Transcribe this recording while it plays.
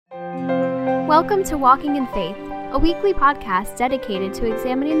Welcome to Walking in Faith, a weekly podcast dedicated to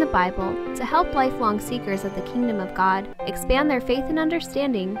examining the Bible to help lifelong seekers of the kingdom of God expand their faith and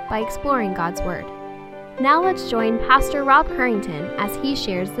understanding by exploring God's Word. Now let's join Pastor Rob Harrington as he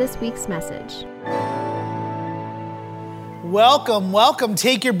shares this week's message. Welcome.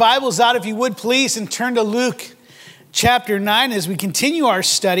 Take your Bibles out if you would please and turn to Luke chapter 9 as we continue our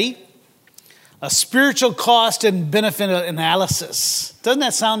study. A spiritual cost and benefit analysis. Doesn't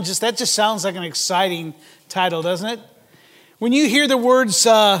that just sounds like an exciting title, doesn't it? When you hear the words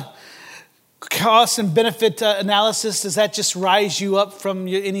cost and benefit analysis, does that just rise you up from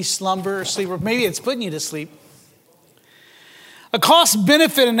any slumber or sleep? Or maybe it's putting you to sleep. A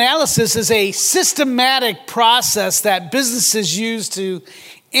cost-benefit analysis is a systematic process that businesses use to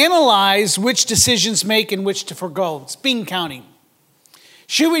analyze which decisions make and which to forego. It's bean counting.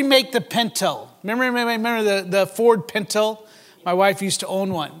 Should we make the Pinto? Remember the Ford Pinto? My wife used to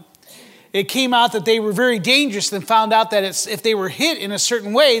own one. It came out that they were very dangerous and found out that if they were hit in a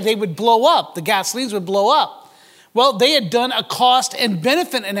certain way, they would blow up. The gasolines would blow up. Well, they had done a cost and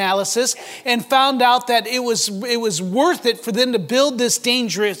benefit analysis and found out that it was worth it for them to build this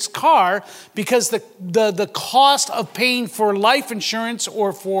dangerous car because the cost of paying for life insurance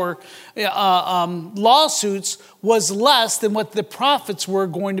or for lawsuits was less than what the profits were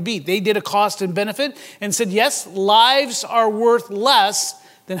going to be. They did a cost and benefit and said, yes, lives are worth less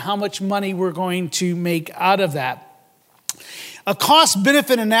than how much money we're going to make out of that. A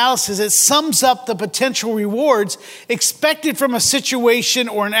cost-benefit analysis, it sums up the potential rewards expected from a situation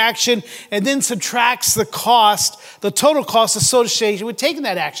or an action and then subtracts the total cost associated with taking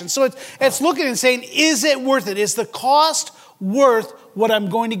that action. So it's looking and saying, is it worth it? Is the cost worth what I'm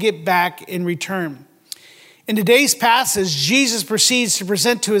going to get back in return? In today's passage, Jesus proceeds to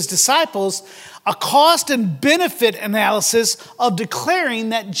present to his disciples a cost and benefit analysis of declaring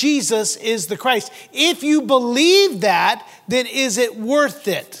that Jesus is the Christ. If you believe that, then is it worth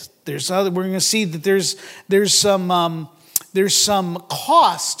it? We're going to see that there's some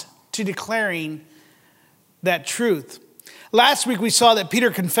cost to declaring that truth. Last week we saw that Peter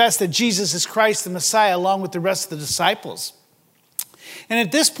confessed that Jesus is Christ the Messiah along with the rest of the disciples. And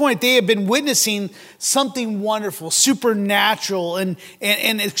at this point, they have been witnessing something wonderful, supernatural, and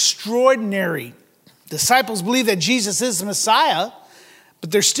extraordinary. Disciples believe that Jesus is the Messiah,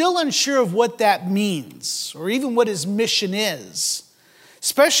 but they're still unsure of what that means or even what his mission is,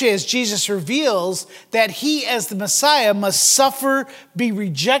 especially as Jesus reveals that he, as the Messiah, must suffer, be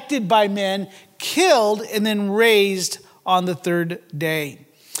rejected by men, killed, and then raised on the third day.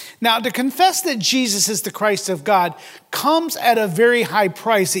 Now, to confess that Jesus is the Christ of God comes at a very high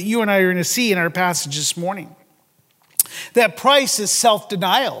price that you and I are going to see in our passage this morning. That price is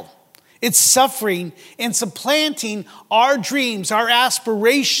self-denial. It's suffering and supplanting our dreams, our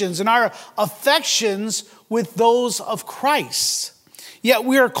aspirations, and our affections with those of Christ. Yet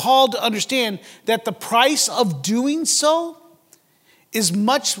we are called to understand that the price of doing so is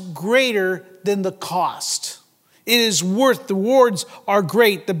much greater than the cost. It is worth, the rewards are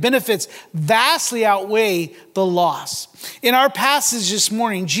great. The benefits vastly outweigh the loss. In our passage this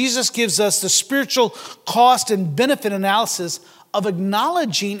morning, Jesus gives us the spiritual cost and benefit analysis of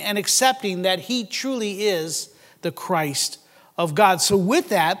acknowledging and accepting that he truly is the Christ of God. So with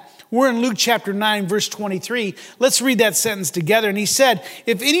that, we're in Luke chapter 9, verse 23. Let's read that sentence together. And he said,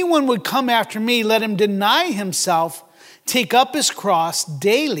 if anyone would come after me, let him deny himself, take up his cross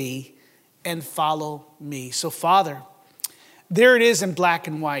daily, and follow me. So, Father, there it is in black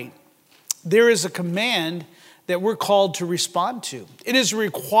and white. There is a command that we're called to respond to. It is a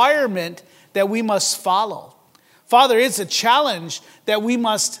requirement that we must follow. Father, it's a challenge that we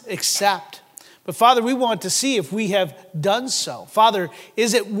must accept. But, Father, we want to see if we have done so. Father,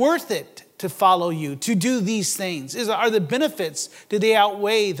 is it worth it to follow you, to do these things? Are the benefits, do they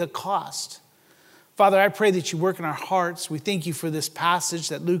outweigh the cost? Father, I pray that you work in our hearts. We thank you for this passage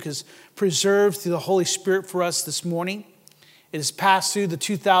that Luke has preserved through the Holy Spirit for us this morning. It has passed through the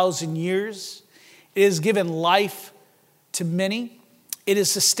 2,000 years. It has given life to many. It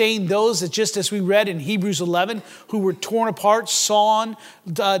has sustained those that, just as we read in Hebrews 11, who were torn apart, sawn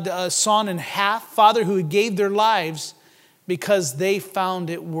in half. Father, who gave their lives because they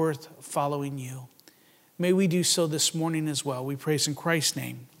found it worth following you. May we do so this morning as well. We praise in Christ's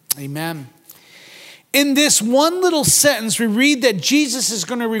name. Amen. In this one little sentence, we read that Jesus is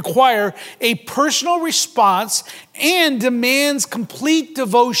going to require a personal response and demands complete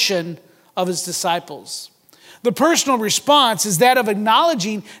devotion of his disciples. The personal response is that of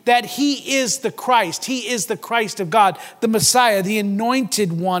acknowledging that he is the Christ. He is the Christ of God, the Messiah, the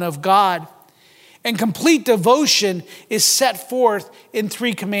anointed one of God. And complete devotion is set forth in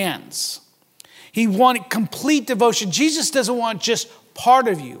 3 commands. He wanted complete devotion. Jesus doesn't want just part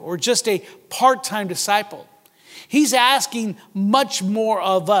of you or just a part-time disciple. He's asking much more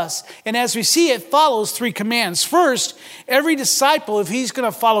of us. And as we see, it follows 3 commands. First, every disciple, if he's going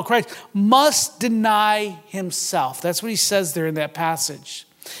to follow Christ, must deny himself. That's what he says there in that passage.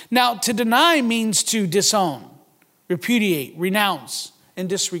 Now, to deny means to disown, repudiate, renounce, and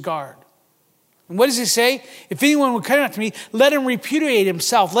disregard. And what does he say? If anyone will come after me, let him repudiate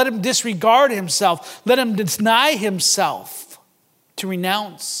himself. Let him disregard himself. Let him deny himself, to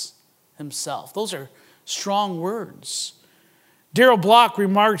renounce himself. Those are strong words. Darrell Block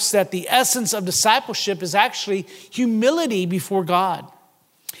remarks that the essence of discipleship is actually humility before God.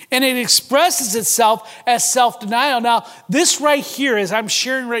 And it expresses itself as self-denial. Now, this right here, as I'm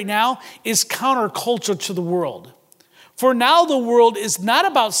sharing right now, is countercultural to the world. For now, the world is not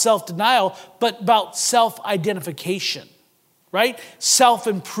about self-denial, but about self-identification, right?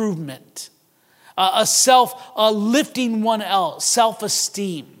 Self-improvement, lifting one else,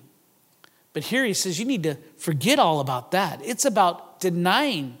 self-esteem. But here he says you need to forget all about that. It's about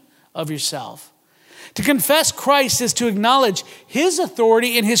denying of yourself. To confess Christ is to acknowledge his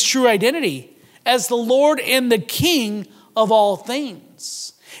authority and his true identity as the Lord and the King of all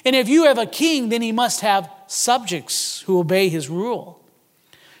things. And if you have a king, then he must have subjects who obey his rule.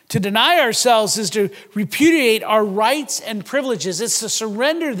 To deny ourselves is to repudiate our rights and privileges. It's to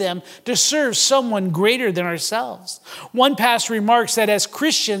surrender them to serve someone greater than ourselves. One pastor remarks that as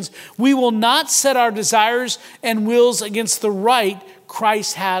Christians, we will not set our desires and wills against the right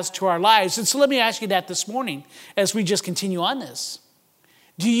Christ has to our lives. And so let me ask you that this morning as we just continue on this.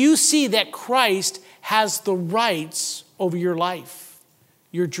 Do you see that Christ has the rights over your life,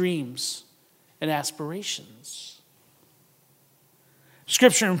 your dreams, and aspirations?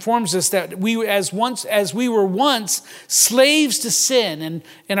 Scripture informs us that as we were once slaves to sin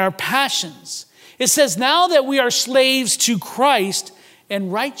and our passions. It says now that we are slaves to Christ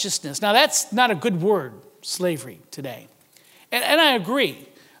and righteousness. Now that's not a good word, slavery, today. And I agree.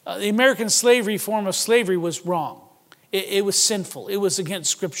 The American slavery form of slavery was wrong. It was sinful. It was against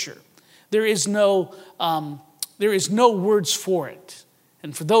Scripture. There is no words for it.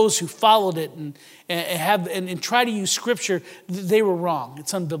 And for those who followed it and try to use Scripture, they were wrong.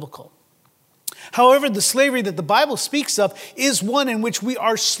 It's unbiblical. However, the slavery that the Bible speaks of is one in which we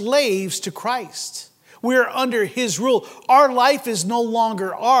are slaves to Christ. We are under his rule. Our life is no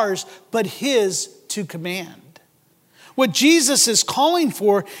longer ours, but his to command. What Jesus is calling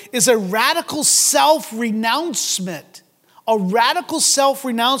for is a radical self-renouncement. A radical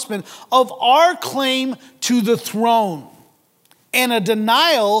self-renouncement of our claim to the throne. And a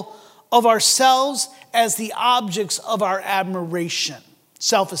denial of ourselves as the objects of our admiration,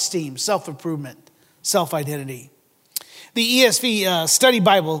 self-esteem, self-improvement, self-identity. The ESV Study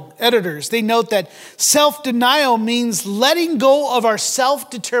Bible editors, they note that self-denial means letting go of our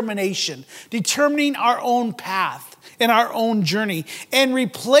self-determination, determining our own path and our own journey, and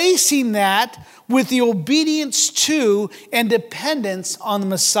replacing that with the obedience to and dependence on the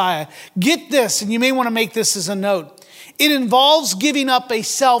Messiah. Get this, and you may want to make this as a note. It involves giving up a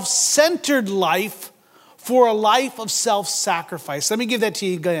self-centered life for a life of self-sacrifice. Let me give that to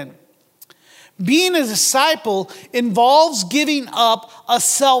you again. Being a disciple involves giving up a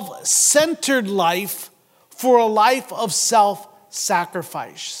self-centered life for a life of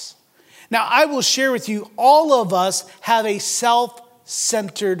self-sacrifice. Now, I will share with you, all of us have a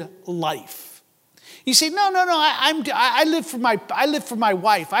self-centered life. You say, no, I live for my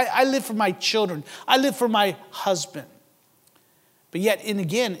wife. I live for my children. I live for my husband. But yet, and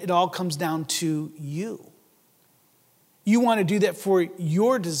again, it all comes down to you. You want to do that for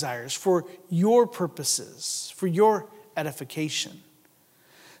your desires, for your purposes, for your edification.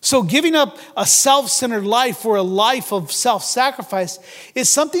 So giving up a self-centered life for a life of self-sacrifice is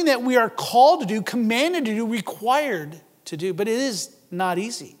something that we are called to do, commanded to do, required to do. But it is not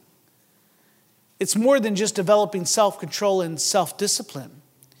easy. It's more than just developing self-control and self-discipline.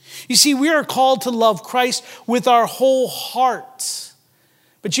 You see, we are called to love Christ with our whole heart.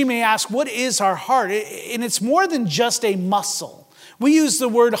 But you may ask, what is our heart? And it's more than just a muscle. We use the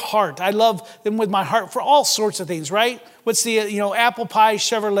word heart. I love them with my heart for all sorts of things, right? What's the, apple pie,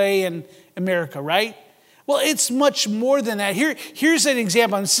 Chevrolet, and America, right? Well, it's much more than that. Here's an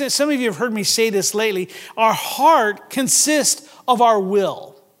example. Some of you have heard me say this lately. Our heart consists of our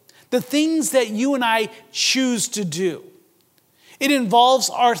will, the things that you and I choose to do. It involves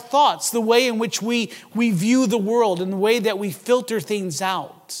our thoughts, the way in which we view the world and the way that we filter things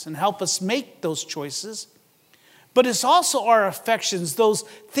out and help us make those choices. But it's also our affections, those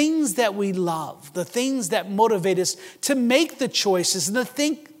things that we love, the things that motivate us to make the choices and to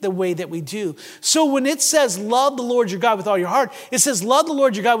think the way that we do. So when it says love the Lord your God with all your heart, it says love the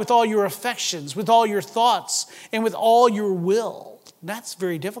Lord your God with all your affections, with all your thoughts, and with all your will. That's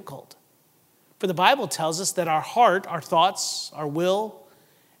very difficult. For the Bible tells us that our heart, our thoughts, our will,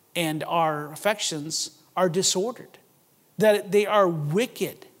 and our affections are disordered, that they are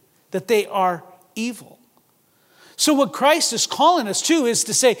wicked, that they are evil. So what Christ is calling us to is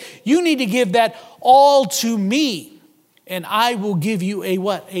to say, you need to give that all to me, and I will give you a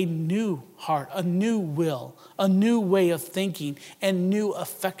what? A new heart, a new will, a new way of thinking, and new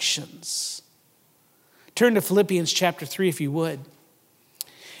affections. Turn to Philippians chapter 3 if you would.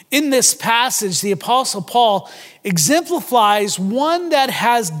 In this passage, the Apostle Paul exemplifies one that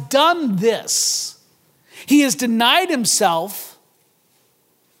has done this. He has denied himself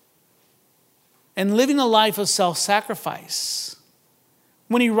and living a life of self-sacrifice.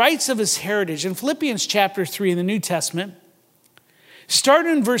 When he writes of his heritage, in Philippians chapter 3 in the New Testament,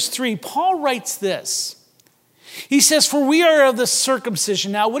 starting in verse 3, Paul writes this. He says, for we are of the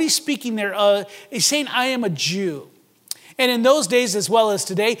circumcision. Now, what he's speaking there, he's saying, I am a Jew. And in those days as well as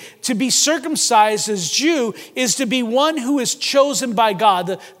today, to be circumcised as Jew is to be one who is chosen by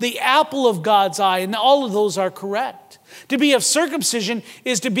God, the apple of God's eye, and all of those are correct. To be of circumcision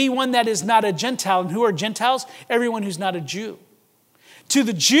is to be one that is not a Gentile. And who are Gentiles? Everyone who's not a Jew. To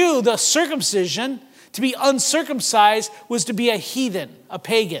the Jew, the circumcision, to be uncircumcised was to be a heathen, a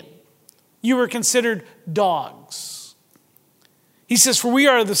pagan. You were considered dogs. He says, for we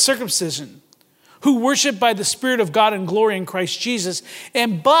are the circumcision, who worship by the Spirit of God and glory in Christ Jesus.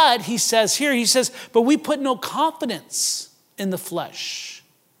 But he says, but we put no confidence in the flesh.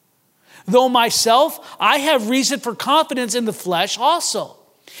 Though myself, I have reason for confidence in the flesh also.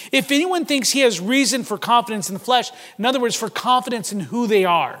 If anyone thinks he has reason for confidence in the flesh, in other words, for confidence in who they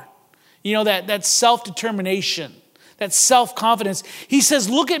are, you know, that self-determination, that self-confidence, he says,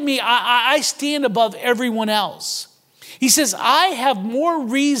 look at me, I stand above everyone else. He says, I have more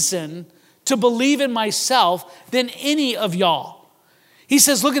reason to believe in myself than any of y'all. He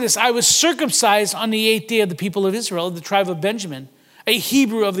says, look at this. I was circumcised on the 8th day of the people of Israel, of the tribe of Benjamin, a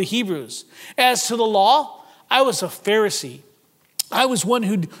Hebrew of the Hebrews. As to the law, I was a Pharisee. I was one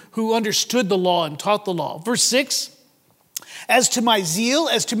who understood the law and taught the law. Verse 6, as to my zeal,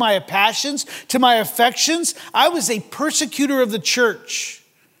 as to my passions, to my affections, I was a persecutor of the church.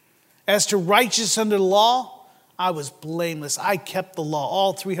 As to righteous under the law, I was blameless. I kept the law,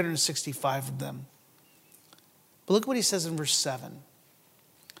 all 365 of them. But look what he says in verse 7.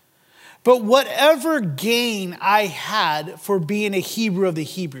 But whatever gain I had for being a Hebrew of the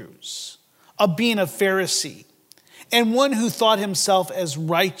Hebrews, of being a Pharisee, and one who thought himself as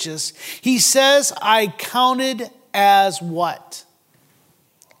righteous, he says, I counted as what?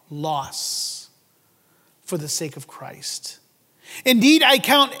 Loss for the sake of Christ. Indeed, I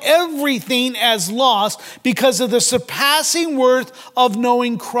count everything as loss because of the surpassing worth of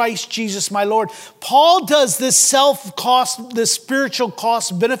knowing Christ Jesus, my Lord. Paul does this this spiritual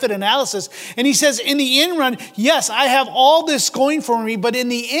cost benefit analysis. And he says, in the end run, yes, I have all this going for me, but in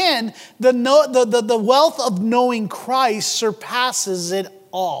the end, the wealth of knowing Christ surpasses it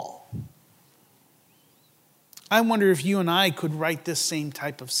all. I wonder if you and I could write this same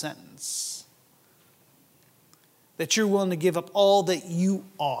type of sentence. That you're willing to give up all that you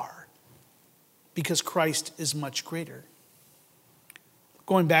are because Christ is much greater.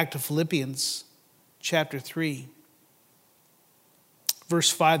 Going back to Philippians chapter 3,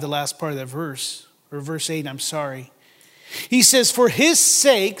 verse 5, the last part of that verse, or verse 8, I'm sorry. He says, for his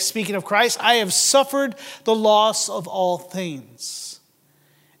sake, speaking of Christ, I have suffered the loss of all things,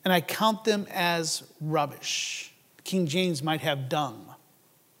 and I count them as rubbish. King James might have dung.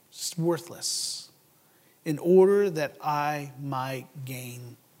 It's worthless. In order that I might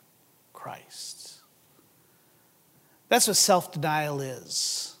gain Christ. That's what self-denial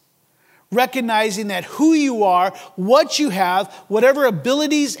is. Recognizing that who you are, what you have, whatever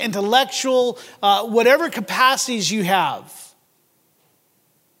abilities, intellectual, whatever capacities you have,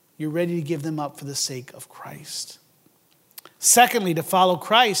 you're ready to give them up for the sake of Christ. Secondly, to follow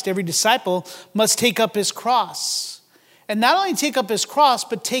Christ, every disciple must take up his cross. And not only take up his cross,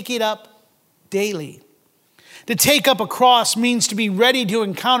 but take it up daily. To take up a cross means to be ready to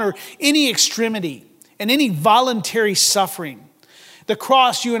encounter any extremity and any voluntary suffering. The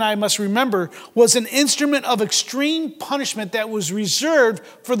cross, you and I must remember, was an instrument of extreme punishment that was reserved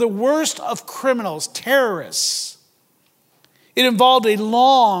for the worst of criminals, terrorists. It involved a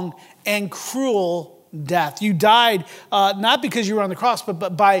long and cruel death. You died not because you were on the cross,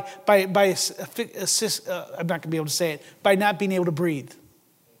 but by I'm not going to be able to say it, by not being able to breathe.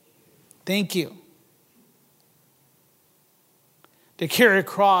 Thank you. To carry a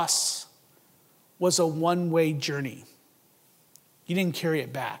cross was a one-way journey. You didn't carry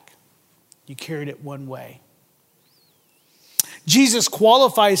it back. You carried it one way. Jesus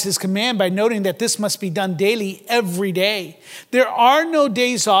qualifies his command by noting that this must be done daily, every day. There are no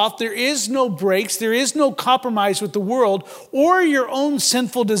days off. There is no breaks. There is no compromise with the world or your own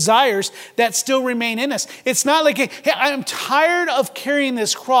sinful desires that still remain in us. It's not like, hey, I'm tired of carrying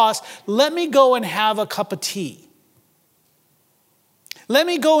this cross. Let me go and have a cup of tea. Let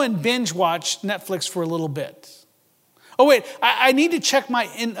me go and binge watch Netflix for a little bit. Oh, wait, I need to check my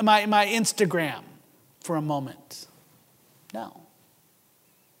Instagram for a moment. No.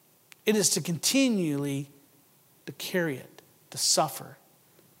 It is to continually to carry it, to suffer,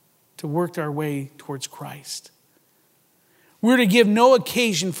 to work our way towards Christ. We're to give no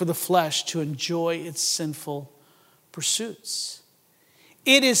occasion for the flesh to enjoy its sinful pursuits.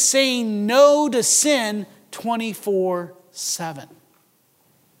 It is saying no to sin 24/7.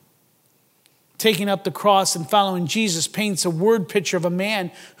 Taking up the cross and following Jesus paints a word picture of a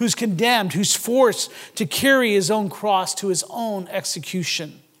man who's condemned, who's forced to carry his own cross to his own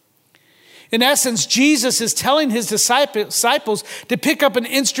execution. In essence, Jesus is telling his disciples to pick up an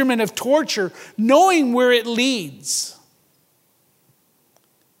instrument of torture, knowing where it leads.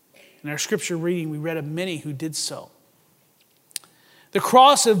 In our scripture reading, we read of many who did so. The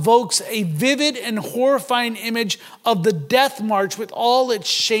cross evokes a vivid and horrifying image of the death march with all its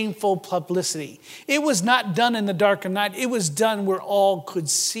shameful publicity. It was not done in the dark of night. It was done where all could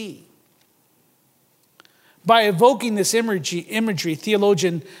see. By evoking this imagery,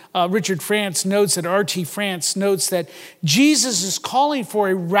 theologian Richard France notes that R.T. France notes that Jesus is calling for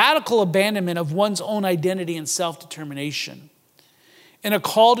a radical abandonment of one's own identity and self-determination, and a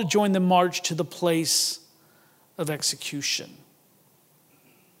call to join the march to the place of execution.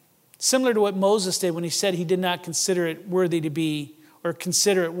 Similar to what Moses did when he said he did not consider it worthy to be, or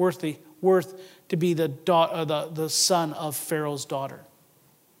consider it worth to be the son of Pharaoh's daughter.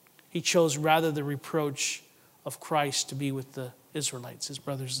 He chose rather the reproach of Christ to be with the Israelites, his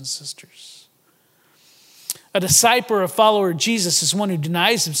brothers and sisters. A disciple or a follower of Jesus is one who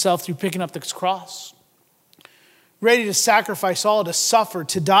denies himself through picking up the cross, ready to sacrifice all, to suffer,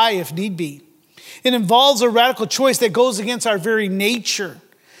 to die if need be. It involves a radical choice that goes against our very nature.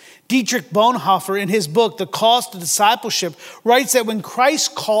 Dietrich Bonhoeffer, in his book, The Cost of Discipleship, writes that when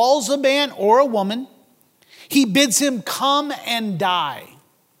Christ calls a man or a woman, he bids him come and die.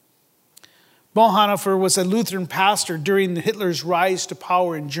 Bonhoeffer was a Lutheran pastor during Hitler's rise to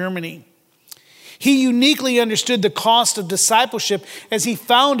power in Germany. He uniquely understood the cost of discipleship as he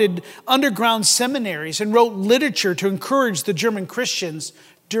founded underground seminaries and wrote literature to encourage the German Christians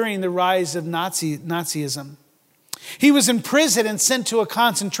during the rise of Nazism. He was imprisoned and sent to a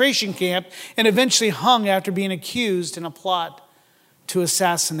concentration camp and eventually hung after being accused in a plot to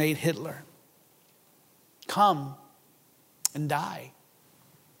assassinate Hitler. Come and die.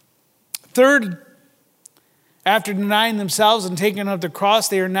 Third, after denying themselves and taking up the cross,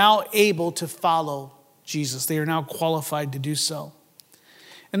 they are now able to follow Jesus. They are now qualified to do so.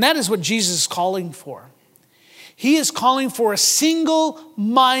 And that is what Jesus is calling for. He is calling for a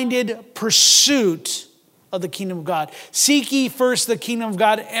single-minded pursuit of the kingdom of God. Seek ye first the kingdom of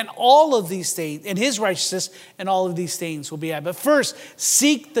God, and all of these things, and his righteousness, and all of these things will be added. But first,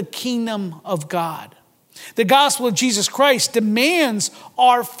 seek the kingdom of God. The gospel of Jesus Christ demands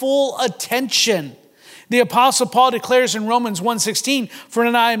our full attention. The Apostle Paul declares in Romans 1:16, "For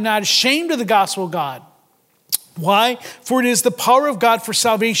I am not ashamed of the gospel of God." Why? For it is the power of God for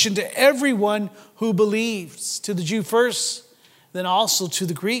salvation to everyone who believes, to the Jew first, then also to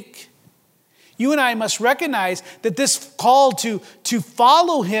the Greek. You and I must recognize that this call to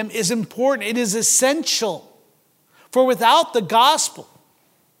follow him is important. It is essential. For without the gospel,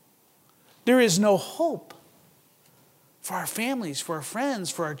 there is no hope for our families, for our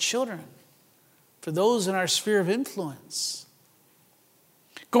friends, for our children, for those in our sphere of influence.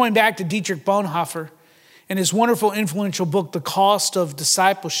 Going back to Dietrich Bonhoeffer and his wonderful influential book, The Cost of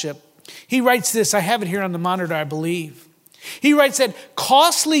Discipleship, he writes this. I have it here on the monitor, I believe. He writes that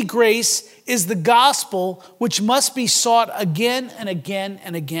costly grace is the gospel which must be sought again and again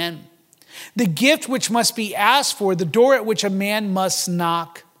and again. The gift which must be asked for, the door at which a man must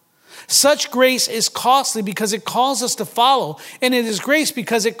knock. Such grace is costly because it calls us to follow, and it is grace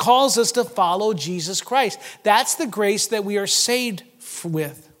because it calls us to follow Jesus Christ. That's the grace that we are saved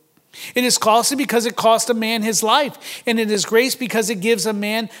with. It is costly because it costs a man his life, and it is grace because it gives a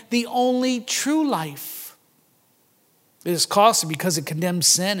man the only true life. It is costly because it condemns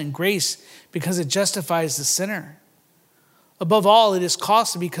sin, and grace because it justifies the sinner. Above all, it is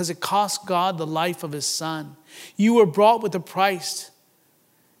costly because it cost God the life of his Son. You were bought with a price.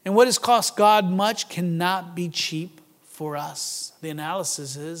 And what has cost God much cannot be cheap for us. The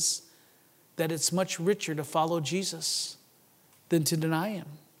analysis is that it's much richer to follow Jesus than to deny him.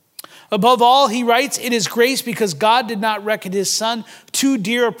 Above all, he writes, it is grace because God did not reckon his Son too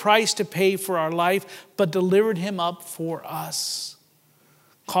dear a price to pay for our life, but delivered him up for us.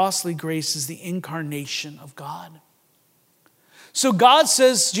 Costly grace is the incarnation of God. So God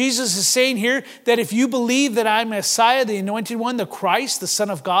says, Jesus is saying here that if you believe that I'm Messiah, the anointed one, the Christ, the Son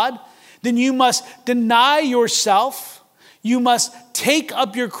of God, then you must deny yourself, you must take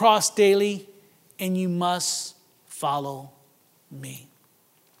up your cross daily, and you must follow me.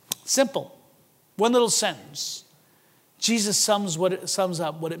 Simple. One little sentence. Jesus sums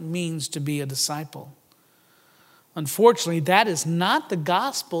up what it means to be a disciple. Unfortunately, that is not the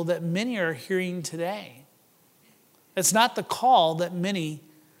gospel that many are hearing today. It's not the call that many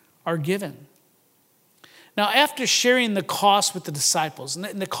are given. Now, after sharing the cost with the disciples,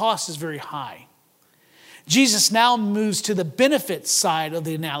 and the cost is very high, Jesus now moves to the benefit side of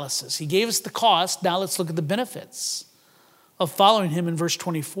the analysis. He gave us the cost. Now let's look at the benefits of following him in verse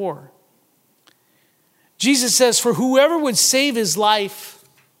 24. Jesus says, for whoever would save his life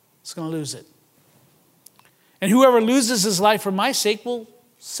is going to lose it. And whoever loses his life for my sake will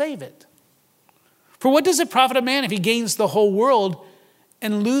save it. For what does it profit a man if he gains the whole world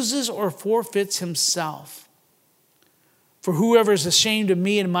and loses or forfeits himself? For whoever is ashamed of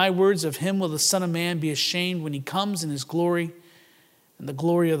me and my words, of him will the Son of Man be ashamed when he comes in his glory and the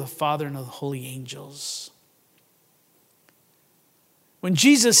glory of the Father and of the holy angels. When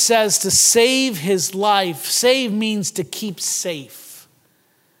Jesus says to save his life, save means to keep safe,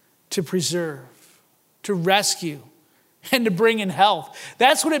 to preserve, to rescue, and to bring in health.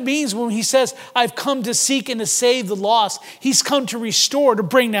 That's what it means when he says, I've come to seek and to save the lost. He's come to restore, to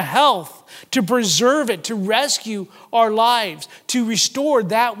bring to health, to preserve it, to rescue our lives, to restore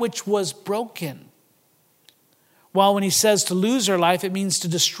that which was broken. While when he says to lose our life, it means to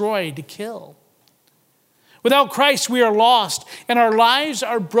destroy, to kill. Without Christ, we are lost, and our lives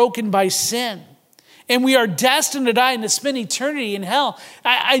are broken by sin. And we are destined to die and to spend eternity in hell.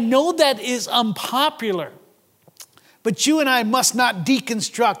 I know that is unpopular, but you and I must not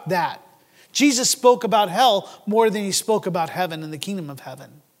deconstruct that. Jesus spoke about hell more than he spoke about heaven and the kingdom of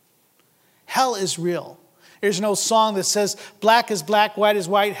heaven. Hell is real. There's no song that says, black is black, white is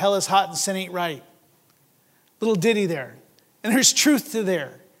white, hell is hot, and sin ain't right. Little ditty there. And there's truth to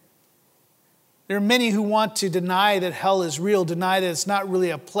there. There are many who want to deny that hell is real, deny that it's not really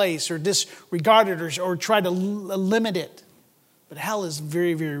a place, or disregard it, or try to limit it. But hell is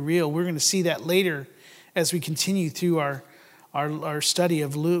very, very real. We're going to see that later as we continue through our study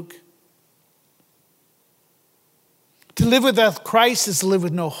of Luke. To live without Christ is to live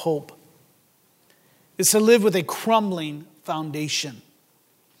with no hope. It's to live with a crumbling foundation.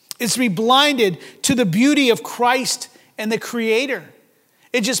 It's to be blinded to the beauty of Christ and the Creator.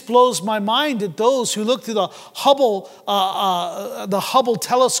 It just blows my mind that those who look through the Hubble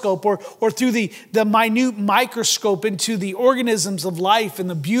telescope or through the minute microscope into the organisms of life and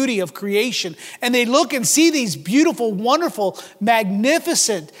the beauty of creation, and they look and see these beautiful, wonderful,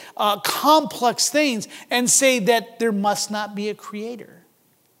 magnificent, complex things and say that there must not be a creator.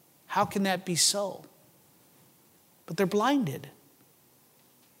 How can that be so? But they're blinded.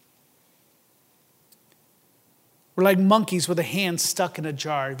 We're like monkeys with a hand stuck in a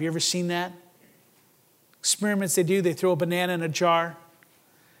jar. Have you ever seen that? Experiments they do, they throw a banana in a jar.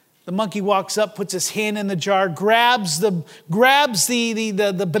 The monkey walks up, puts his hand in the jar, grabs the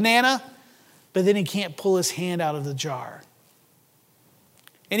banana, but then he can't pull his hand out of the jar.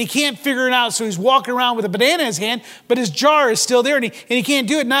 And he can't figure it out, so he's walking around with a banana in his hand, but his jar is still there, and he can't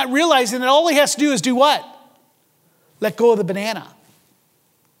do it, not realizing that all he has to do is do what? Let go of the banana.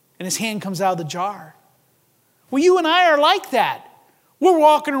 And his hand comes out of the jar. Well, you and I are like that. We're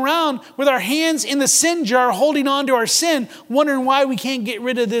walking around with our hands in the sin jar, holding on to our sin, wondering why we can't get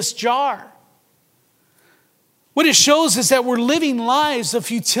rid of this jar. What it shows is that we're living lives of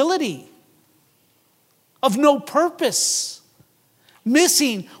futility, of no purpose,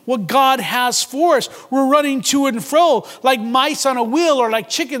 missing what God has for us. We're running to and fro like mice on a wheel or like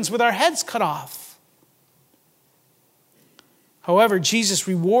chickens with our heads cut off. However, Jesus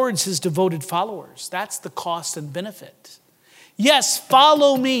rewards his devoted followers. That's the cost and benefit. Yes,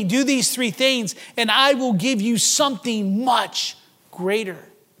 follow me, do these three things, and I will give you something much greater.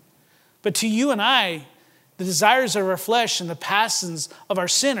 But to you and I, the desires of our flesh and the passions of our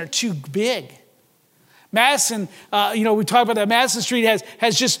sin are too big. Madison, we talk about that. Madison Street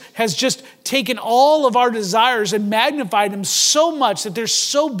has just taken all of our desires and magnified them so much that they're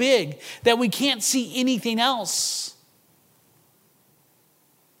so big that we can't see anything else.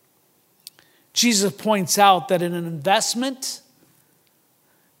 Jesus points out that an investment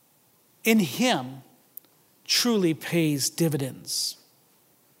in him truly pays dividends.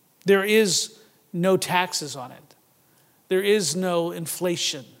 There is no taxes on it. There is no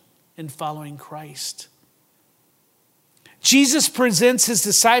inflation in following Christ. Jesus presents his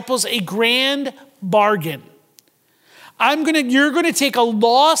disciples a grand bargain. You're going to take a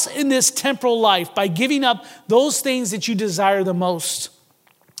loss in this temporal life by giving up those things that you desire the most.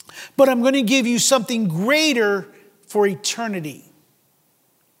 But I'm going to give you something greater for eternity.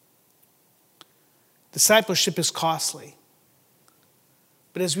 Discipleship is costly.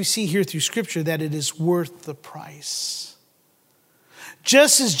 But as we see here through Scripture, that it is worth the price.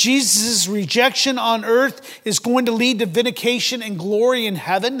 Just as Jesus' rejection on earth is going to lead to vindication and glory in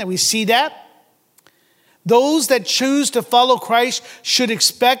heaven, and we see that, those that choose to follow Christ should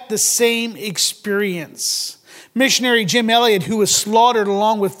expect the same experience. Missionary Jim Elliot, who was slaughtered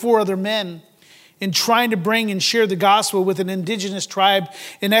along with 4 other men in trying to bring and share the gospel with an indigenous tribe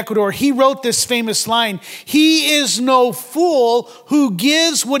in Ecuador, he wrote this famous line, "He is no fool who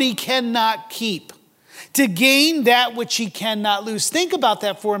gives what he cannot keep to gain that which he cannot lose." Think about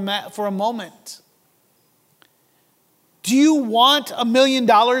that for a moment. Do you want $1 million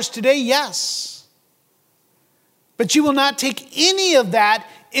today? Yes. But you will not take any of that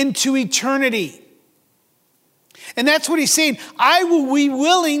into eternity. And that's what he's saying. I will be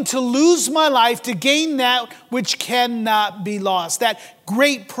willing to lose my life to gain that which cannot be lost. That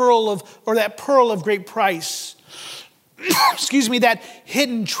pearl of great price. Excuse me, that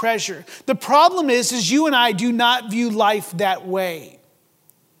hidden treasure. The problem is you and I do not view life that way.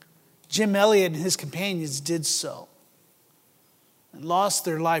 Jim Elliot and his companions did so. And lost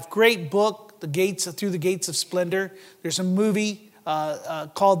their life. Great book, Through the Gates of Splendor. There's a movie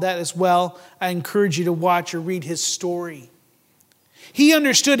called that as well. I encourage you to watch or read his story. He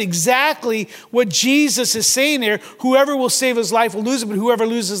understood exactly what Jesus is saying there. Whoever will save his life will lose it, but whoever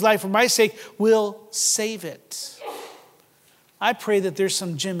loses his life for my sake will save it. I pray that there's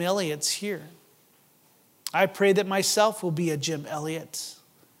some Jim Elliots here. I pray that myself will be a Jim Elliot,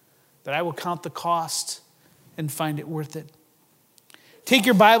 that I will count the cost and find it worth it. Take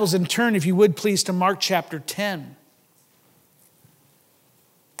your Bibles and turn, if you would please, to Mark chapter 10.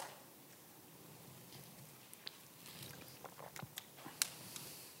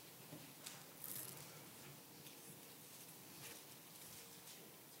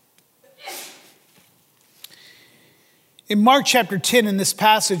 In Mark chapter 10, in this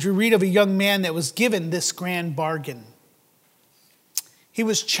passage, we read of a young man that was given this grand bargain. He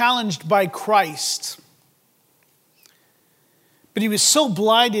was challenged by Christ. But he was so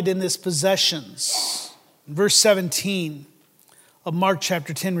blinded in his possessions. In verse 17 of Mark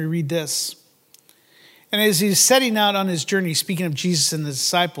chapter 10, we read this. And as he's setting out on his journey, speaking of Jesus and the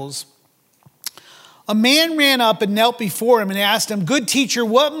disciples, a man ran up and knelt before him and asked him, "Good teacher,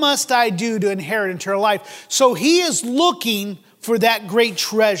 what must I do to inherit eternal life?" So he is looking for that great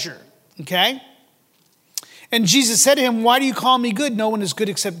treasure, okay? And Jesus said to him, "Why do you call me good? No one is good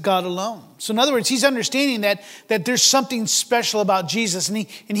except God alone." So in other words, he's understanding that there's something special about Jesus. And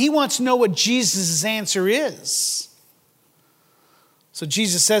he wants to know what Jesus' answer is. So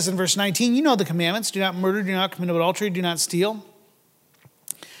Jesus says in verse 19, you know the commandments. Do not murder, do not commit adultery, do not steal.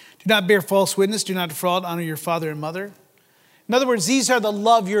 Do not bear false witness, do not defraud, honor your father and mother. In other words, these are the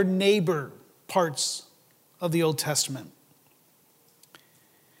love your neighbor parts of the Old Testament.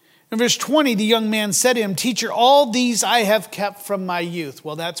 In verse 20, the young man said to him, "Teacher, all these I have kept from my youth."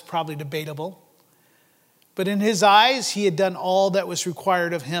 Well, that's probably debatable. But in his eyes, he had done all that was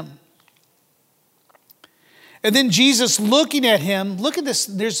required of him. And then Jesus, looking at him, look at this,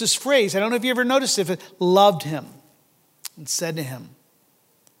 there's this phrase, I don't know if you ever noticed it, loved him and said to him,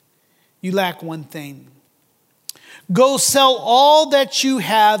 "You lack one thing. Go sell all that you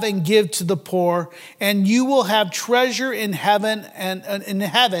have and give to the poor, and you will have treasure in heaven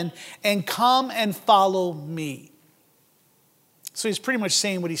and come and follow me." So he's pretty much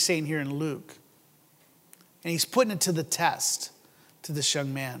saying what he's saying here in Luke. And he's putting it to the test to this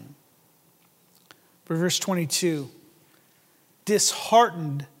young man. But verse 22,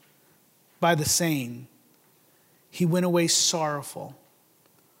 disheartened by the saying, he went away sorrowful,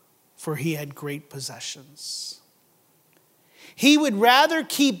 for he had great possessions. He would rather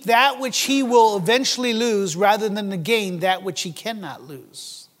keep that which he will eventually lose rather than to gain that which he cannot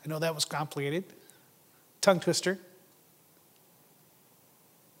lose. I know that was complicated. Tongue twister.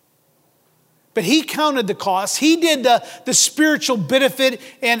 But he counted the cost. He did the spiritual benefit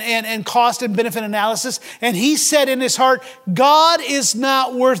and cost and benefit analysis. And he said in his heart, God is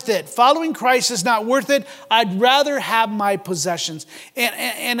not worth it. Following Christ is not worth it. I'd rather have my possessions.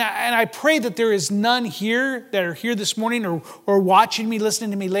 And I pray that there is none here that are here this morning or watching me,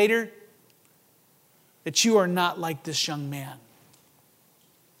 listening to me later, that you are not like this young man.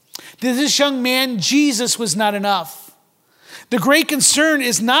 To this young man, Jesus was not enough. The great concern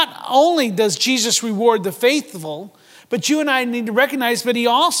is not only does Jesus reward the faithful, but you and I need to recognize that he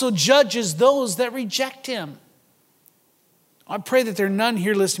also judges those that reject him. I pray that there are none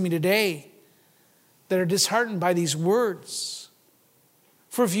here listening to me today that are disheartened by these words.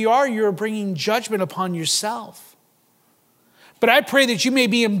 For if you are bringing judgment upon yourself. But I pray that you may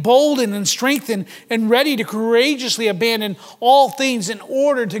be emboldened and strengthened and ready to courageously abandon all things in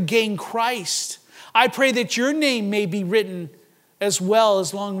order to gain Christ. I pray that your name may be written as well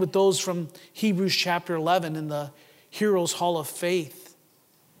as along with those from Hebrews chapter 11 in the Heroes Hall of Faith,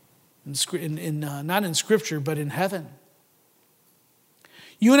 not in Scripture, but in heaven.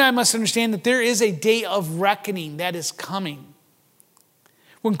 You and I must understand that there is a day of reckoning that is coming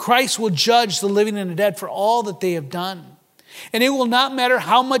when Christ will judge the living and the dead for all that they have done. And it will not matter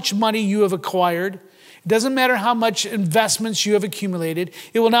how much money you have acquired. It doesn't matter how much investments you have accumulated.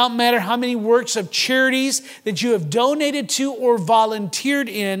 It will not matter how many works of charities that you have donated to or volunteered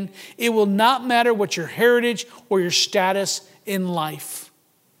in. It will not matter what your heritage or your status in life.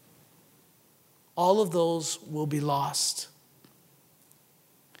 All of those will be lost.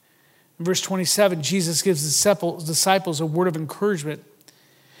 In verse 27, Jesus gives the disciples a word of encouragement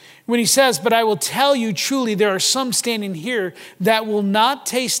when he says, "But I will tell you truly, there are some standing here that will not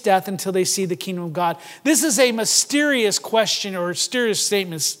taste death until they see the kingdom of God." This is a mysterious question or mysterious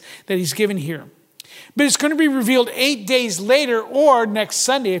statements that he's given here. But it's going to be revealed 8 days later or next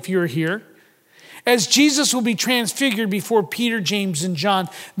Sunday if you're here, as Jesus will be transfigured before Peter, James, and John.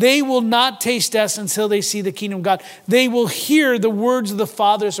 They will not taste death until they see the kingdom of God. They will hear the words of the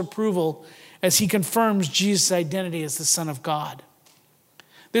Father's approval as he confirms Jesus' identity as the Son of God.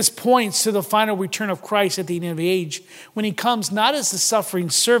 This points to the final return of Christ at the end of the age, when he comes not as the suffering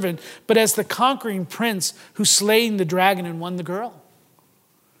servant, but as the conquering prince who slayed the dragon and won the girl.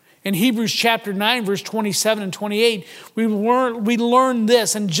 In Hebrews chapter 9, verse 27 and 28, we learn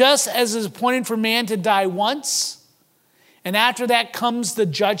this. "And just as it is appointed for man to die once, and after that comes the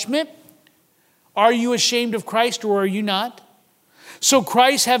judgment, are you ashamed of Christ or are you not? So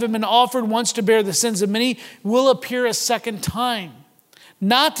Christ, having been offered once to bear the sins of many, will appear a second time,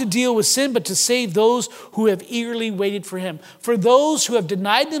 not to deal with sin, but to save those who have eagerly waited for him. For those who have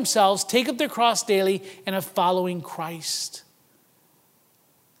denied themselves, take up their cross daily, and are following Christ."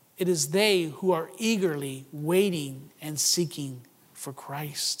 It is they who are eagerly waiting and seeking for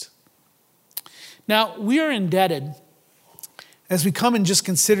Christ. Now, we are indebted, as we come and just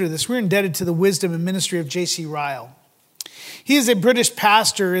consider this, we're indebted to the wisdom and ministry of J.C. Ryle. He is a British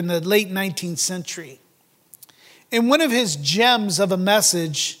pastor in the late 19th century. And one of his gems of a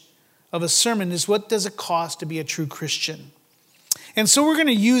message, of a sermon, is what does it cost to be a true Christian? And so we're going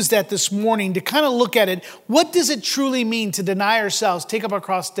to use that this morning to kind of look at it. What does it truly mean to deny ourselves, take up our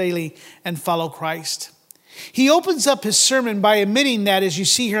cross daily, and follow Christ? He opens up his sermon by admitting that, as you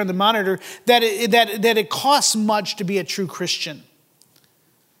see here on the monitor, that it costs much to be a true Christian.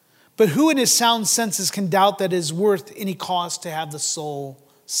 But who in his sound senses can doubt that it is worth any cost to have the soul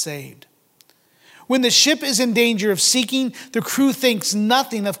saved? When the ship is in danger of sinking, the crew thinks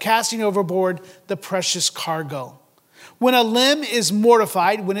nothing of casting overboard the precious cargo. When a limb is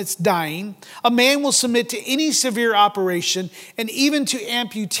mortified, when it's dying, a man will submit to any severe operation and even to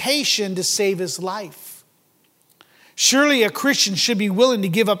amputation to save his life. Surely a Christian should be willing to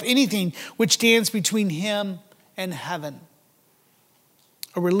give up anything which stands between him and heaven.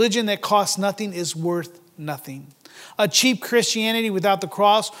 A religion that costs nothing is worth nothing. A cheap Christianity without the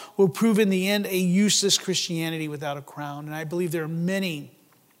cross will prove in the end a useless Christianity without a crown. And I believe there are many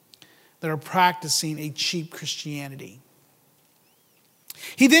that are practicing a cheap Christianity.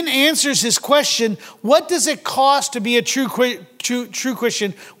 He then answers his question, what does it cost to be a true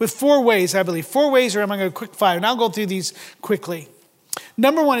Christian, with 4 ways, I believe. 4 ways, or I'm going to go quick fire, and I'll go through these quickly.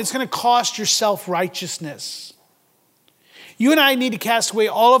 Number 1, it's going to cost your self-righteousness. You and I need to cast away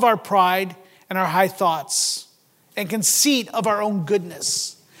all of our pride and our high thoughts and conceit of our own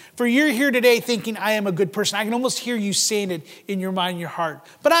goodness. For you're here today thinking, I am a good person. I can almost hear you saying it in your mind and your heart.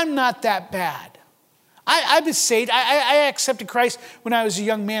 But I'm not that bad. I've been saved. I accepted Christ when I was a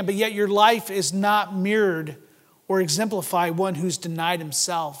young man, but yet your life is not mirrored or exemplify one who's denied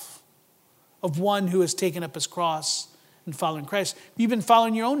himself, of one who has taken up his cross in following Christ. You've been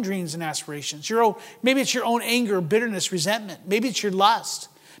following your own dreams and aspirations. Maybe it's your own anger, bitterness, resentment. Maybe it's your lust.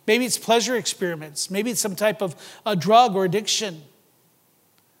 Maybe it's pleasure experiments. Maybe it's some type of a drug or addiction.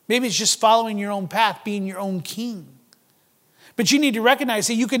 Maybe it's just following your own path, being your own king. But you need to recognize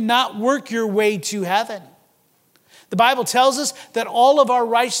that you cannot work your way to heaven. The Bible tells us that all of our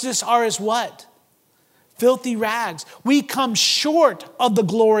righteousness are as what? Filthy rags. We come short of the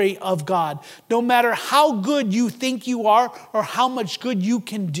glory of God. No matter how good you think you are or how much good you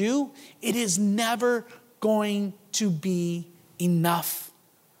can do, it is never going to be enough.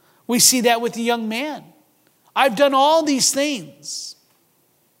 We see that with the young man. I've done all these things,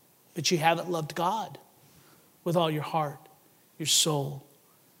 but you haven't loved God with all your heart, your soul,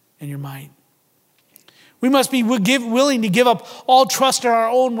 and your might. We must be willing to give up all trust in our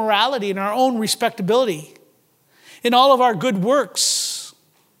own morality and our own respectability, in all of our good works.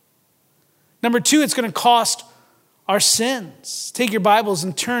 Number 2, it's going to cost our sins. Take your Bibles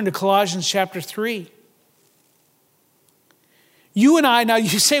and turn to Colossians chapter 3. You and I, now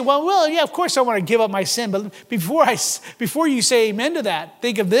you say, well, yeah, of course I want to give up my sin. But before you say amen to that,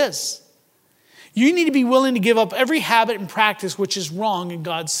 think of this. You need to be willing to give up every habit and practice which is wrong in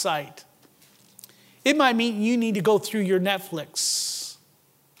God's sight. It might mean you need to go through your Netflix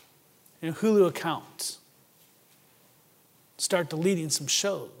and Hulu account. Start deleting some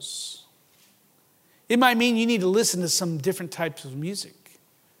shows. It might mean you need to listen to some different types of music.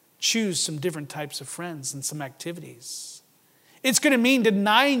 Choose some different types of friends and some activities. It's going to mean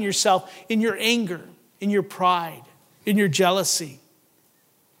denying yourself in your anger, in your pride, in your jealousy.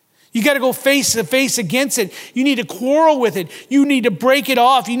 You got to go face to face against it. You need to quarrel with it. You need to break it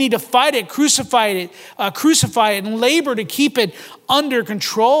off. You need to fight it, crucify it, and labor to keep it under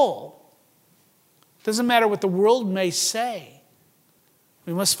control. Doesn't matter what the world may say.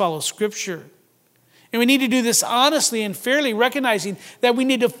 We must follow Scripture. And we need to do this honestly and fairly, recognizing that we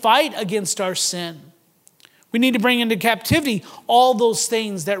need to fight against our sin. We need to bring into captivity all those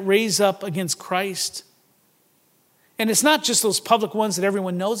things that raise up against Christ. And it's not just those public ones that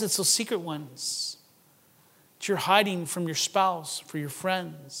everyone knows, it's those secret ones that you're hiding from your spouse, from your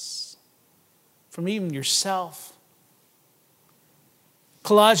friends, from even yourself.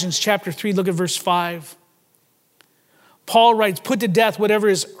 Colossians chapter 3, look at verse 5. Paul writes, put to death whatever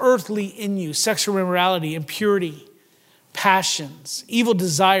is earthly in you, sexual immorality, impurity, passions, evil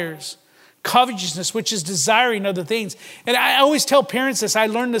desires, covetousness, which is desiring other things. And I always tell parents this, I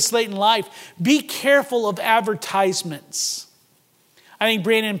learned this late in life, be careful of advertisements. I think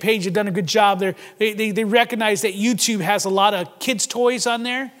Brandon and Paige have done a good job there. They recognize that YouTube has a lot of kids' toys on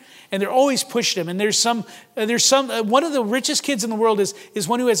there, and they're always pushing them. And there's some one of the richest kids in the world is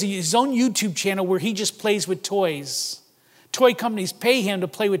one who has his own YouTube channel where he just plays with toys. Toy companies pay him to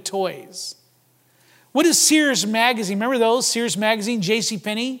play with toys. What is Sears Magazine? Remember those? Sears Magazine,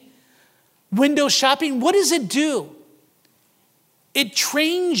 JCPenney? Window shopping, what does it do? It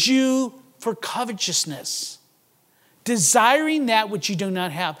trains you for covetousness, desiring that which you do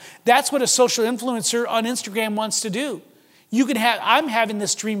not have. That's what a social influencer on Instagram wants to do. I'm having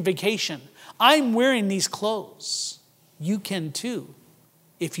this dream vacation. I'm wearing these clothes. You can too,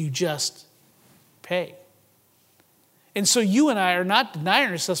 if you just pay. And so you and I are not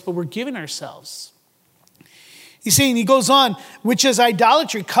denying ourselves, but we're giving ourselves. He's saying, he goes on, which is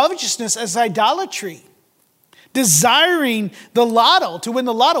idolatry. Covetousness is idolatry. Desiring the lotto, to win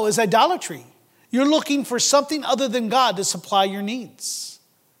the lotto, is idolatry. You're looking for something other than God to supply your needs.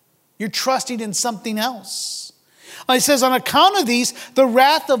 You're trusting in something else. He says, on account of these, the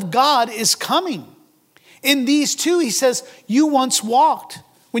wrath of God is coming. In these two, he says, you once walked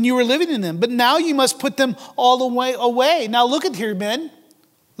when you were living in them, but now you must put them all the way away. Now look at here, men,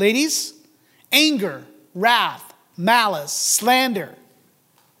 ladies, anger, wrath, malice, slander,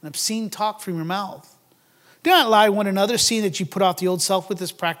 and obscene talk from your mouth. Do not lie to one another, seeing that you put off the old self with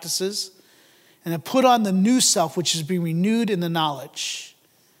its practices, and have put on the new self, which is being renewed in the knowledge.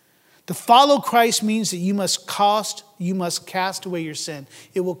 To follow Christ means that you must cast away your sin.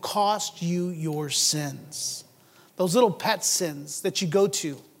 It will cost you your sins. Those little pet sins that you go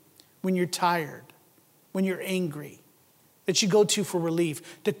to when you're tired, when you're angry, that you go to for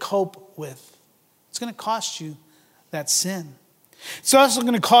relief, to cope with. It's going to cost you that sin. It's also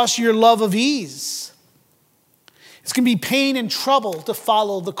going to cost you your love of ease. It's going to be pain and trouble to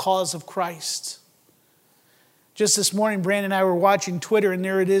follow the cause of Christ. Just this morning, Brandon and I were watching Twitter, and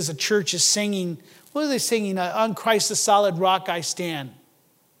there it is, a church is singing. What are they singing? On Christ the solid rock I stand.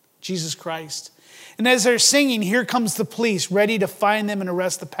 Jesus Christ. And as they're singing, here comes the police, ready to find them and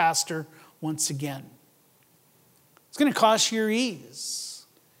arrest the pastor once again. It's going to cost you your ease.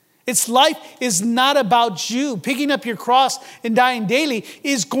 Its life is not about you. Picking up your cross and dying daily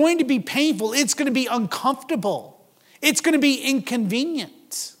is going to be painful. It's going to be uncomfortable. It's going to be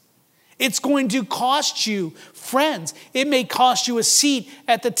inconvenient. It's going to cost you friends. It may cost you a seat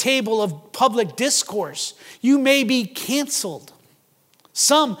at the table of public discourse. You may be canceled.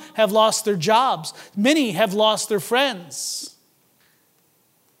 Some have lost their jobs. Many have lost their friends.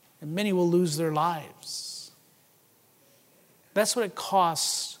 And many will lose their lives. That's what it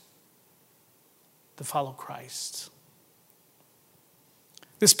costs to follow Christ.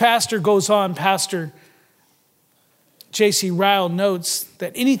 This pastor goes on, Pastor J.C. Ryle notes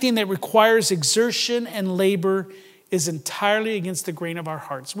that anything that requires exertion and labor is entirely against the grain of our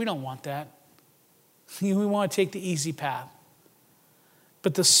hearts. We don't want that. We want to take the easy path.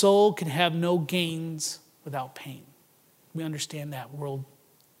 But the soul can have no gains without pain. We understand that world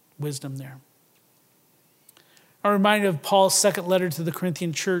wisdom there. I'm reminded of Paul's second letter to the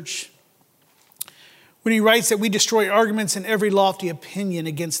Corinthian church when he writes that we destroy arguments and every lofty opinion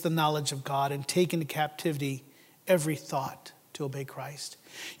against the knowledge of God and take into captivity every thought to obey Christ.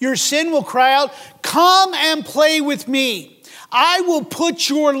 Your sin will cry out, "Come and play with me. I will put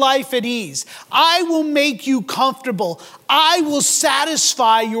your life at ease. I will make you comfortable. I will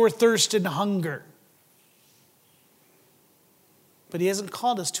satisfy your thirst and hunger." But he hasn't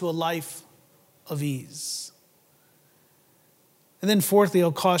called us to a life of ease. And then fourthly,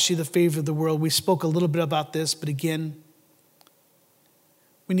 it'll cost you the favor of the world. We spoke a little bit about this, but again,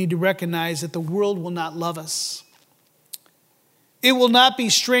 we need to recognize that the world will not love us. It will not be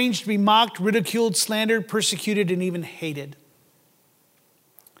strange to be mocked, ridiculed, slandered, persecuted, and even hated.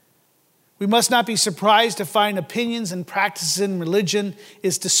 We must not be surprised to find opinions and practices in religion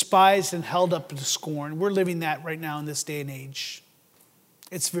is despised and held up to scorn. We're living that right now in this day and age.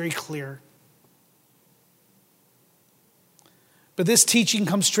 It's very clear. But this teaching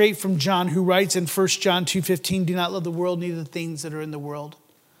comes straight from John, who writes in 1 John 2:15, "Do not love the world, neither the things that are in the world.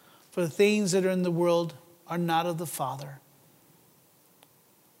 For the things that are in the world are not of the Father."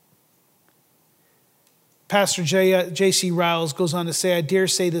 Pastor J.C. Riles goes on to say, "I dare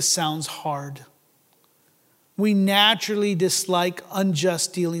say this sounds hard. We naturally dislike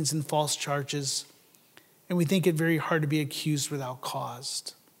unjust dealings and false charges, and we think it very hard to be accused without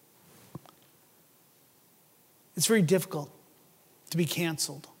cause. It's very difficult to be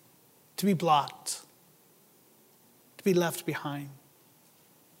canceled, to be blocked, to be left behind.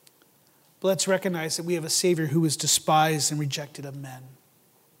 But let's recognize that we have a Savior who was despised and rejected of men,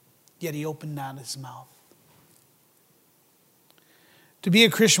 yet he opened not his mouth. To be a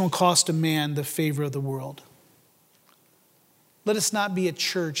Christian will cost a man the favor of the world. Let us not be a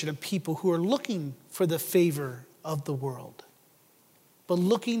church and a people who are looking for the favor of the world, but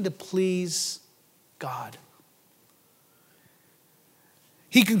looking to please God.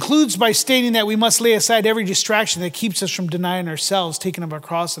 He concludes by stating that we must lay aside every distraction that keeps us from denying ourselves, taking up our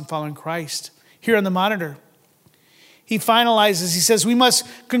cross and following Christ. Here on the monitor, he finalizes, he says, we must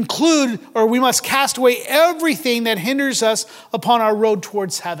conclude, or we must cast away everything that hinders us upon our road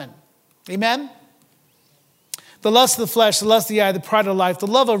towards heaven. Amen? The lust of the flesh, the lust of the eye, the pride of life, the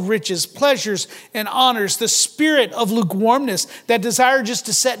love of riches, pleasures, and honors, the spirit of lukewarmness, that desire just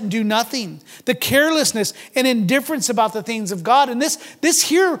to sit and do nothing, the carelessness and indifference about the things of God. And this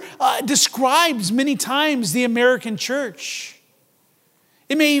here describes many times the American church.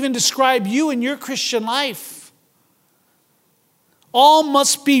 It may even describe you and your Christian life. All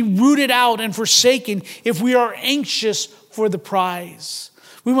must be rooted out and forsaken if we are anxious for the prize.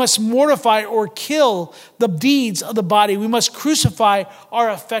 We must mortify or kill the deeds of the body. We must crucify our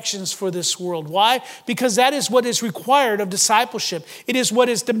affections for this world. Why? Because that is what is required of discipleship. It is what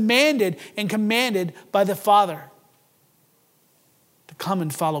is demanded and commanded by the Father, to come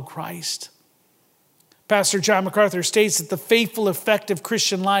and follow Christ. Pastor John MacArthur states that the faithful, effective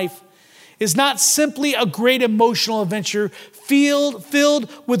Christian life is not simply a great emotional adventure filled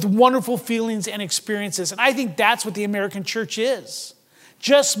with wonderful feelings and experiences. And I think that's what the American church is.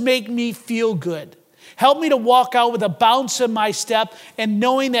 Just make me feel good. Help me to walk out with a bounce in my step and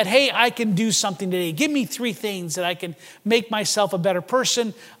knowing that, hey, I can do something today. Give me 3 things that I can make myself a better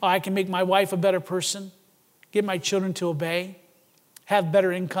person, or I can make my wife a better person, get my children to obey, have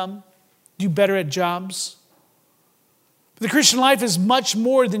better income, do better at jobs. The Christian life is much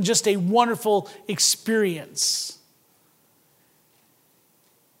more than just a wonderful experience.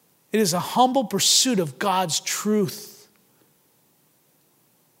 It is a humble pursuit of God's truth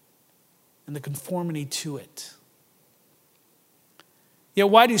and the conformity to it. Yet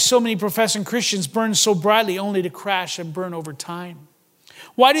why do so many professing Christians burn so brightly only to crash and burn over time?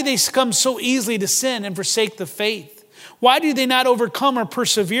 Why do they succumb so easily to sin and forsake the faith? Why do they not overcome or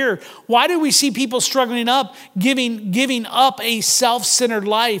persevere? Why do we see people struggling up, giving up a self-centered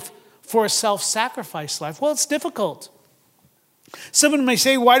life for a self-sacrifice life? Well, it's difficult. Someone may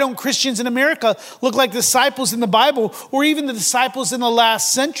say, why don't Christians in America look like disciples in the Bible or even the disciples in the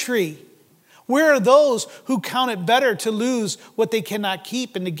last century? Where are those who count it better to lose what they cannot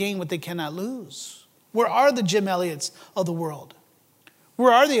keep and to gain what they cannot lose? Where are the Jim Elliots of the world?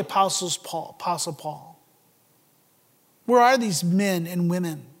 Where are the Apostle Paul? Where are these men and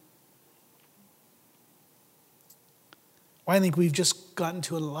women? Well, I think we've just gotten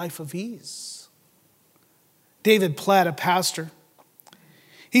to a life of ease. David Platt, a pastor,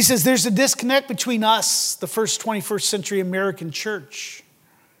 he says there's a disconnect between us, the first 21st century American church,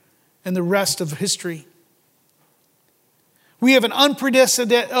 and the rest of history. We have an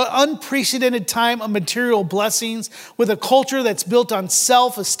unprecedented time of material blessings with a culture that's built on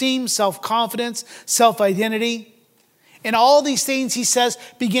self-esteem, self-confidence, self-identity. And all these things, he says,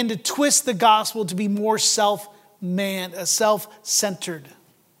 begin to twist the gospel to be more self-centered.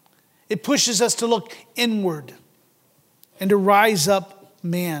 It pushes us to look inward and to rise up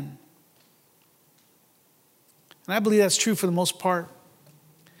man. And I believe that's true for the most part.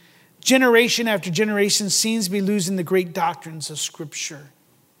 Generation after generation seems to be losing the great doctrines of Scripture.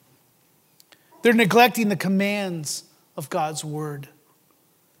 They're neglecting the commands of God's word.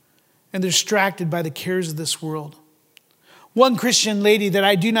 And they're distracted by the cares of this world. One Christian lady that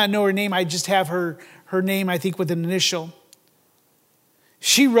I do not know her name, I just have her name, I think, with an initial.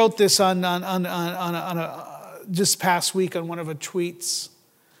 She wrote this on just past week on one of her tweets.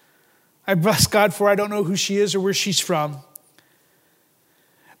 I bless God for I don't know who she is or where she's from.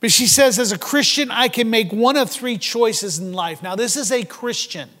 But she says, as a Christian, I can make one of three choices in life. Now, this is a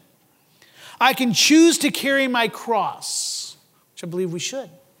Christian. I can choose to carry my cross, which I believe we should.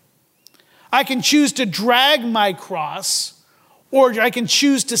 I can choose to drag my cross, or I can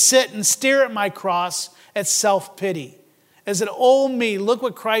choose to sit and stare at my cross at self-pity. As an old me, look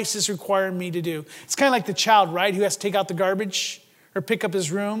what Christ is requiring me to do. It's kind of like the child, right, who has to take out the garbage or pick up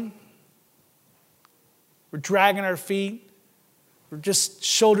his room. We're dragging our feet. We're just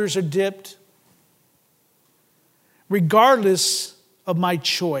shoulders are dipped. Regardless of my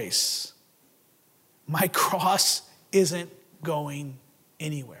choice, my cross isn't going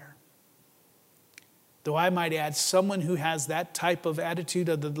anywhere. Though I might add, someone who has that type of attitude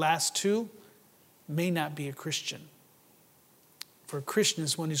of the last two may not be a Christian. For a Christian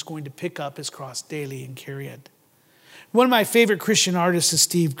is one who's going to pick up his cross daily and carry it. One of my favorite Christian artists is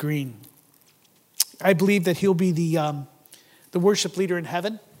Steve Green. I believe that he'll be the worship leader in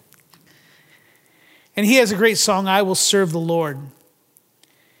heaven. And he has a great song, I Will Serve the Lord.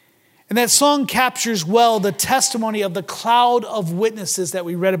 And that song captures well the testimony of the cloud of witnesses that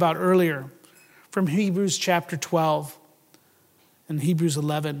we read about earlier from Hebrews chapter 12 and Hebrews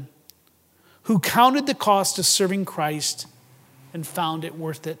 11, who counted the cost of serving Christ and found it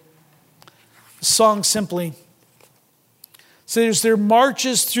worth it. The song simply says, there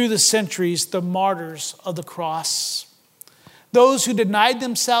marches through the centuries the martyrs of the cross. Those who denied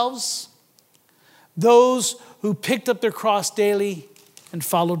themselves, those who picked up their cross daily and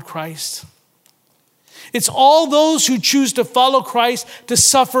followed Christ. It's all those who choose to follow Christ to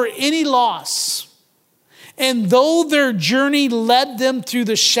suffer any loss. And though their journey led them through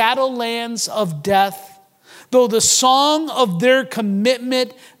the shadowlands of death, though the song of their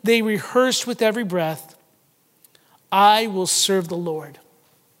commitment they rehearsed with every breath, I will serve the Lord.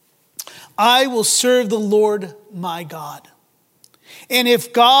 I will serve the Lord my God. And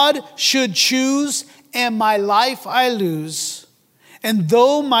if God should choose and my life I lose, and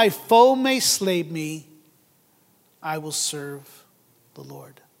though my foe may slay me, I will serve the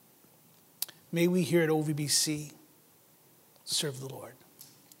Lord. May we here at OVBC serve the Lord.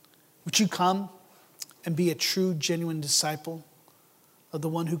 Would you come and be a true, genuine disciple of the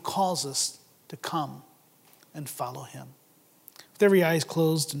one who calls us to come and follow him? With every eye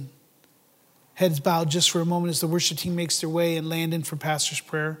closed and heads bowed just for a moment as the worship team makes their way and land in for pastor's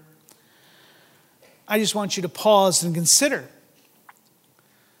prayer, I just want you to pause and consider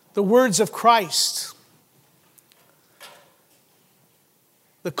the words of Christ,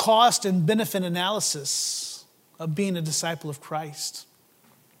 the cost and benefit analysis of being a disciple of Christ.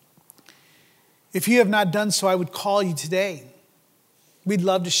 If you have not done so, I would call you today. We'd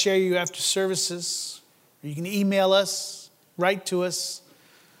love to share you after services. You can email us, write to us,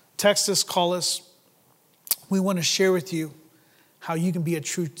 text us, call us. We want to share with you how you can be a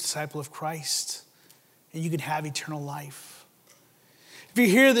true disciple of Christ and you can have eternal life. If you're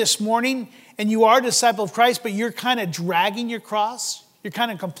here this morning and you are a disciple of Christ, but you're kind of dragging your cross, You're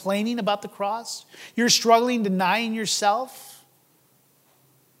kind of complaining about the cross. You're struggling, denying yourself.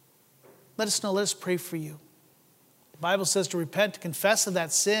 Let us know. Let us pray for you. The Bible says to repent, to confess of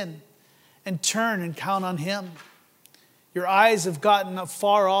that sin, and turn and count on Him. Your eyes have gotten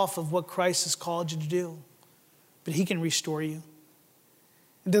far off of what Christ has called you to do, but He can restore you.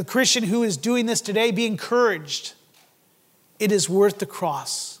 And to the Christian who is doing this today, be encouraged. It is worth the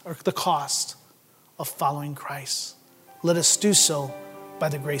cross, or the cost of following Christ. Let us do so by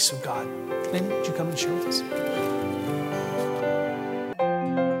the grace of God. Lynn, would you come and share with us?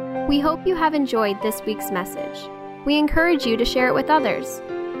 We hope you have enjoyed this week's message. We encourage you to share it with others.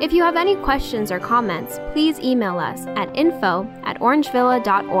 If you have any questions or comments, please email us at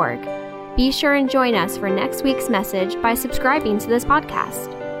info@orangevilla.org. Be sure and join us for next week's message by subscribing to this podcast.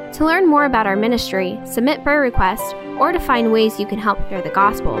 To learn more about our ministry, submit prayer requests, or to find ways you can help share the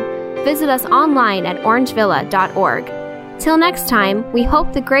gospel, visit us online at orangevilla.org. Till next time, we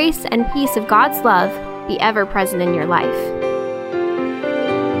hope the grace and peace of God's love be ever present in your life.